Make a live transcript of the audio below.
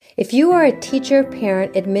If you are a teacher,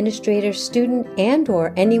 parent, administrator, student,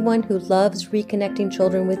 and/or anyone who loves reconnecting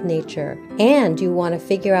children with nature, and you want to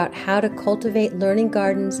figure out how to cultivate learning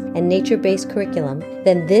gardens and nature-based curriculum,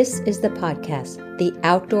 then this is the podcast, the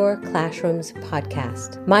Outdoor Classrooms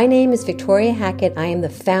Podcast. My name is Victoria Hackett. I am the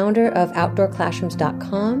founder of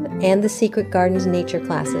OutdoorClassrooms.com and the Secret Gardens Nature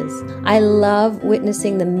Classes. I love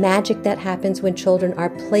witnessing the magic that happens when children are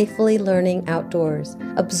playfully learning outdoors.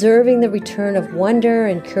 Observing the return of wonder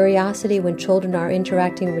and curiosity when children are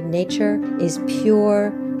interacting with nature is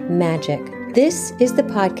pure magic. This is the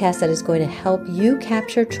podcast that is going to help you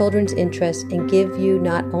capture children's interest and give you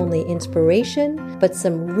not only inspiration, but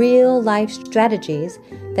some real life strategies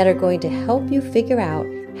that are going to help you figure out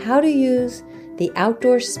how to use the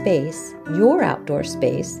outdoor space, your outdoor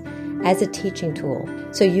space, as a teaching tool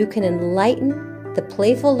so you can enlighten the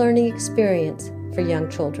playful learning experience for young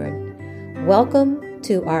children. Welcome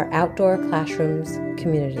to our Outdoor Classrooms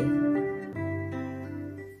community.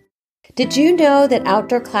 Did you know that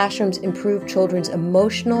outdoor classrooms improve children's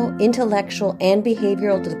emotional, intellectual, and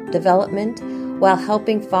behavioral development while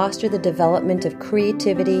helping foster the development of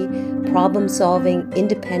creativity, problem-solving,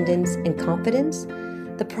 independence, and confidence?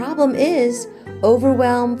 The problem is,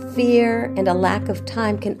 overwhelm, fear, and a lack of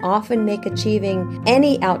time can often make achieving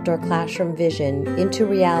any outdoor classroom vision into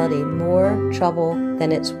reality more trouble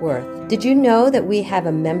than it's worth. Did you know that we have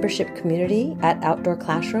a membership community at Outdoor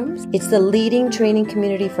Classrooms? It's the leading training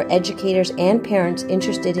community for educators and parents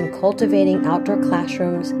interested in cultivating outdoor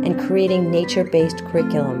classrooms and creating nature-based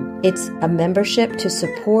curriculum. It's a membership to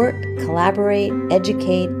support, collaborate,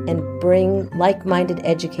 educate, and bring like-minded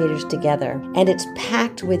educators together. And it's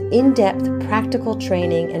packed with in-depth practical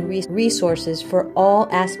training and resources for all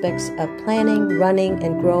aspects of planning, running,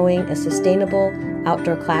 and growing a sustainable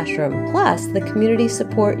outdoor classroom, plus the community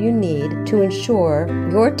support you need to ensure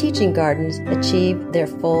your teaching gardens achieve their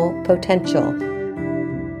full potential.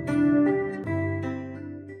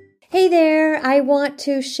 Hey there, I want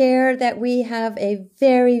to share that we have a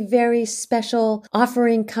very, very special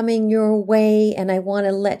offering coming your way, and I want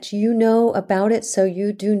to let you know about it so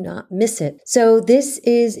you do not miss it. So this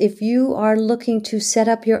is if you are looking to set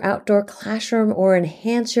up your outdoor classroom or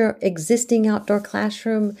enhance your existing outdoor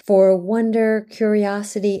classroom for wonder,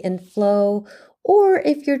 curiosity, and flow, or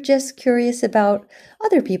if you're just curious about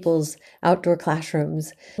other people's outdoor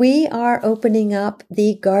classrooms. We are opening up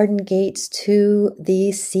the garden gates to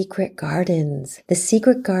the Secret Gardens. The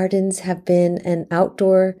Secret Gardens have been an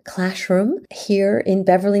outdoor classroom here in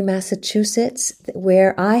Beverly, Massachusetts,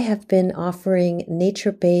 where I have been offering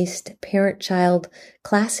nature-based parent-child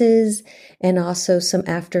classes and also some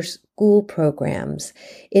after-school programs.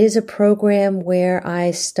 It is a program where I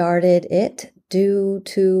started it due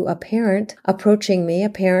to a parent approaching me, a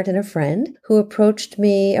parent and a friend who approached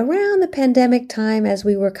me around the pandemic time as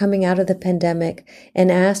we were coming out of the pandemic and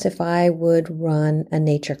asked if I would run a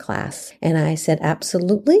nature class. And I said,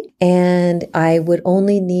 absolutely. And I would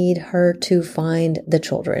only need her to find the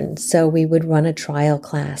children. So we would run a trial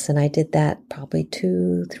class. And I did that probably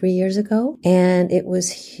 2-3 years ago. And it was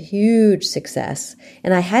huge success.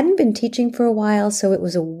 And I hadn't been teaching for a while, so it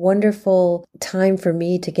was a wonderful time for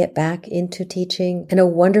me to get back into teaching and a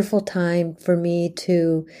wonderful time for me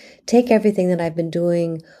to take everything that I've been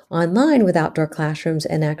doing online with outdoor classrooms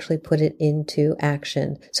and actually put it into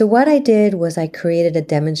action. So what I did was I created a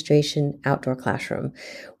demonstration outdoor classroom.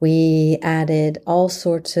 We added all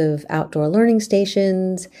sorts of outdoor learning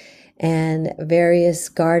stations and various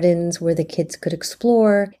gardens where the kids could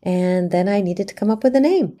explore. And then I needed to come up with a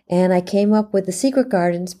name. And I came up with The Secret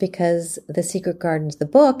Gardens because The Secret Gardens, the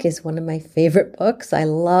book, is one of my favorite books. I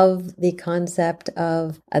love the concept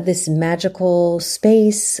of this magical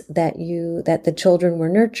space that the children were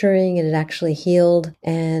nurturing, and it actually healed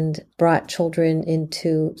and brought children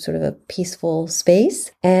into sort of a peaceful space.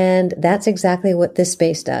 And that's exactly what this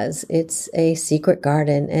space does. It's a secret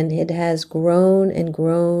garden, and it has grown and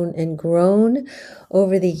grown and grown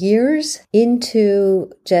over the years into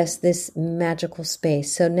just this magical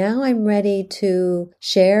space. So now I'm ready to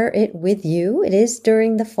share it with you. It is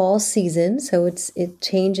during the fall season, so it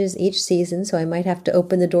changes each season. So I might have to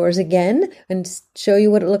open the doors again and show you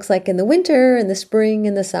what it looks like in the winter and the spring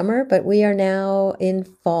and the summer. But we are now in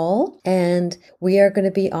fall, and we are going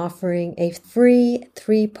to be offering a free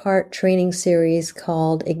 3-part training series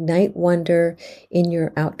called Ignite Wonder in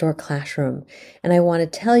Your Outdoor Classroom. And I want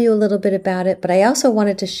to tell you a little bit about it, but I also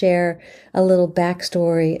wanted to share a little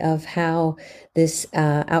backstory of how this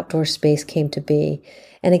outdoor space came to be.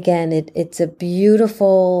 And again, it's a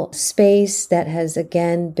beautiful space that has,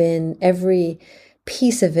 again, every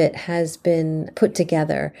piece of it has been put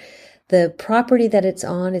together. The property that it's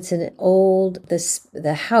on, it's an old,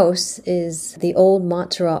 the house is the old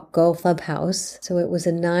Montserrat Golf Clubhouse. So it was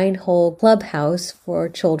a 9-hole clubhouse for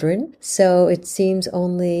children. So it seems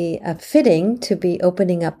only fitting to be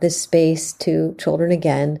opening up this space to children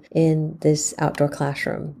again in this outdoor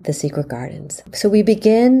classroom, the Secret Gardens. So we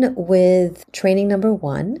begin with training number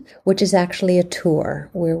 1, which is actually a tour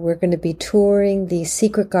where we're going to be touring the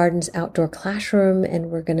Secret Gardens outdoor classroom,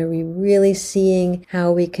 and we're going to be really seeing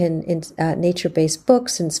how we can nature-based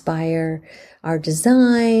books inspire our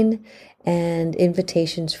design and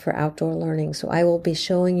invitations for outdoor learning. So I will be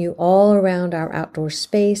showing you all around our outdoor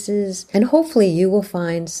spaces, and hopefully you will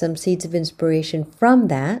find some seeds of inspiration from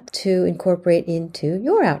that to incorporate into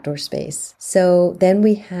your outdoor space. So then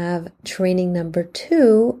we have training number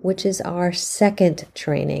 2, which is our second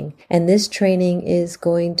training. And this training is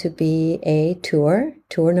going to be a tour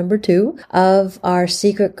number 2 of our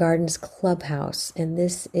Secret Gardens Clubhouse. And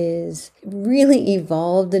this is really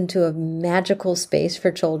evolved into a magical space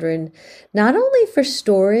for children, not only for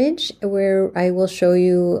storage, where I will show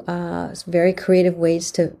you very creative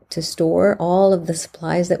ways to store all of the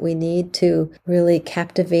supplies that we need to really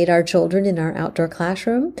captivate our children in our outdoor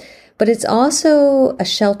classroom, but it's also a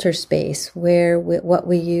shelter space where what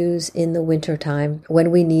we use in the winter time when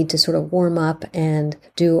we need to sort of warm up and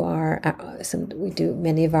do we do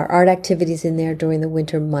many of our art activities in there during the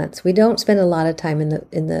winter months. We don't spend a lot of time in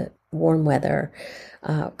the warm weather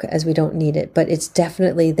as we don't need it, but it's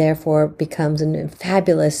definitely therefore becomes a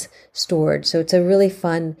fabulous storage. So it's a really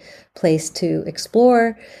fun place to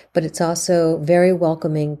explore, but it's also very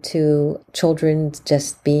welcoming to children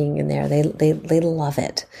just being in there. They love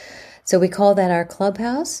it. So we call that our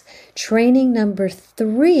clubhouse. Training number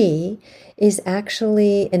 3 is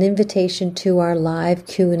actually an invitation to our live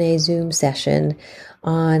Q&A Zoom session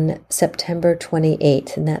on September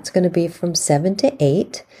 28th, and that's going to be from 7 to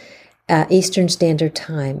 8 Eastern Standard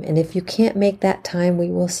Time. And if you can't make that time, we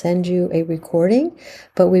will send you a recording,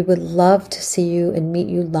 but we would love to see you and meet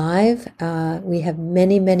you live. We have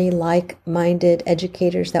many, many like-minded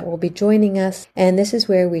educators that will be joining us, and this is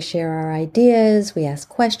where we share our ideas, we ask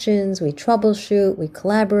questions, we troubleshoot, we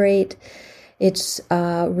collaborate. It's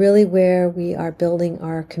really where we are building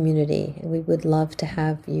our community, and we would love to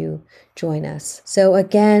have you join us. So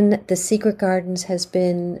again, the Secret Gardens has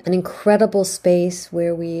been an incredible space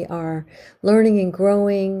where we are learning and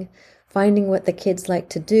growing, finding what the kids like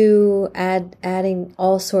to do, adding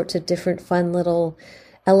all sorts of different fun little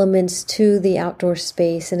elements to the outdoor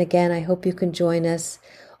space. And again, I hope you can join us.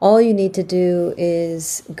 All you need to do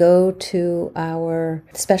is go to our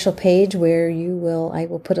special page where I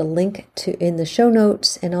will put a link in the show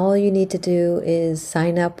notes, and all you need to do is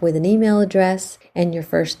sign up with an email address and your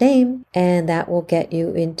first name, and that will get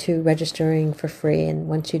you into registering for free. And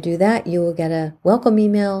once you do that, you will get a welcome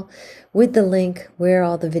email with the link where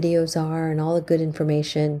all the videos are and all the good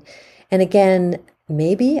information. And again,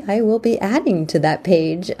 maybe I will be adding to that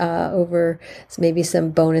page over maybe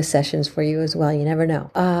some bonus sessions for you as well. You never know.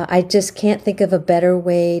 I just can't think of a better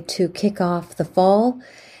way to kick off the fall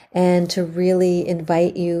and to really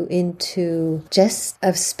invite you into just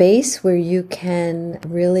a space where you can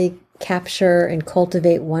really capture and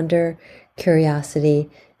cultivate wonder, curiosity,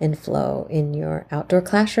 and flow in your outdoor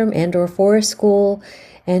classroom and or forest school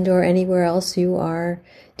and or anywhere else you are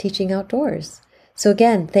teaching outdoors. So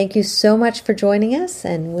again, thank you so much for joining us,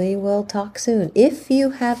 and we will talk soon. If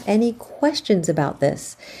you have any questions about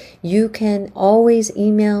this, you can always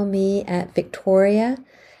email me at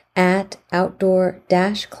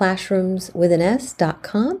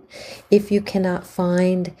victoria@outdoor-classrooms.com if you cannot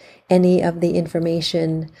find any of the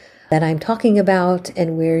information that I'm talking about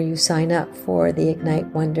and where you sign up for the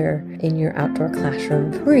Ignite Wonder in your outdoor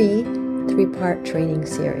classroom free 3-part training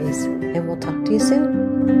series. And we'll talk to you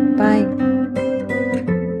soon. Bye.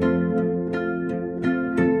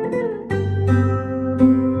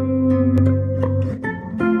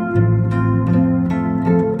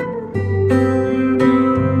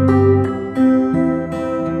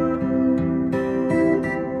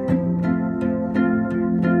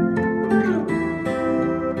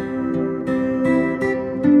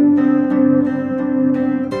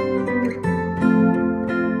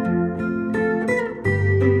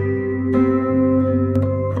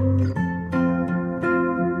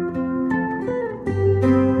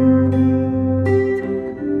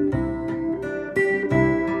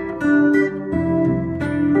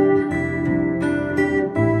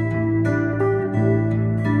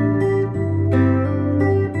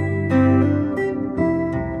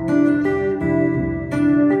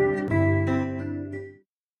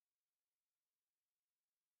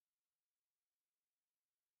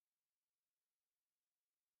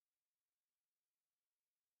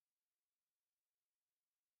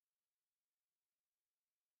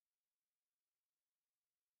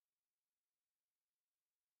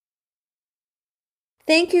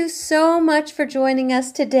 Thank you so much for joining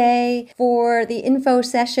us today for the info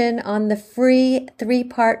session on the free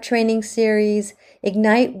 3-part training series,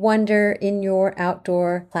 Ignite Wonder in Your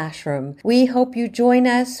Outdoor Classroom. We hope you join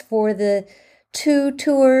us for the 2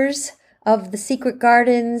 tours of the Secret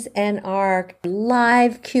Gardens and our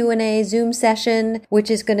live Q&A Zoom session, which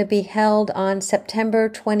is going to be held on September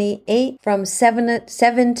 28th from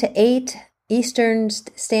 7 to 8 Eastern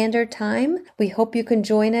Standard Time. We hope you can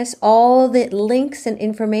join us. All the links and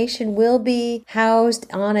information will be housed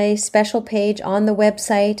on a special page on the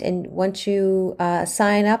website. And once you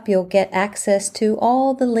sign up, you'll get access to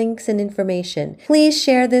all the links and information. Please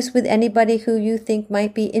share this with anybody who you think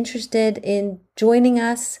might be interested in joining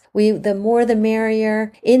us. The more the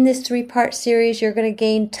merrier. In this 3-part series, you're going to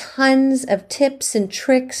gain tons of tips and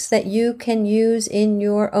tricks that you can use in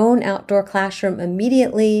your own outdoor classroom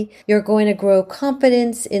immediately. You're going to grow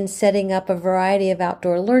confidence in setting up a variety of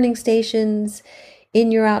outdoor learning stations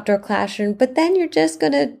in your outdoor classroom, but then you're just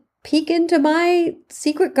going to peek into my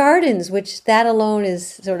secret gardens, which that alone is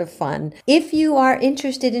sort of fun. If you are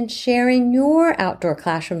interested in sharing your outdoor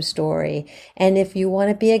classroom story, and if you want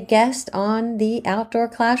to be a guest on the Outdoor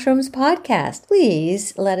Classrooms podcast,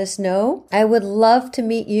 please let us know. I would love to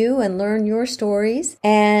meet you and learn your stories,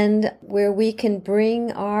 and where we can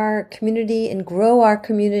bring our community and grow our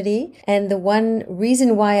community. And the one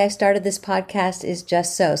reason why I started this podcast is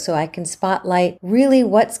just so I can spotlight really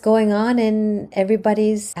what's going on in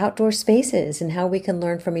everybody's outdoor spaces and how we can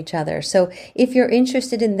learn from each other. So if you're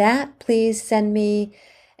interested in that, please send me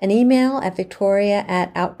an email at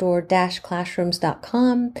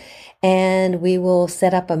victoria@outdoor-classrooms.com, and we will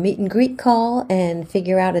set up a meet and greet call and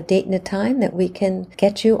figure out a date and a time that we can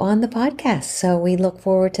get you on the podcast. So we look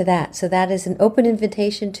forward to that. So that is an open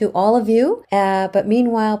invitation to all of you. But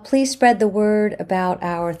meanwhile, please spread the word about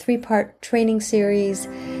our 3-part training series,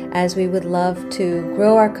 as we would love to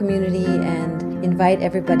grow our community and invite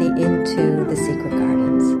everybody into the Secret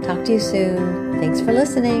Gardens. Talk to you soon. Thanks for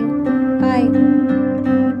listening. Bye.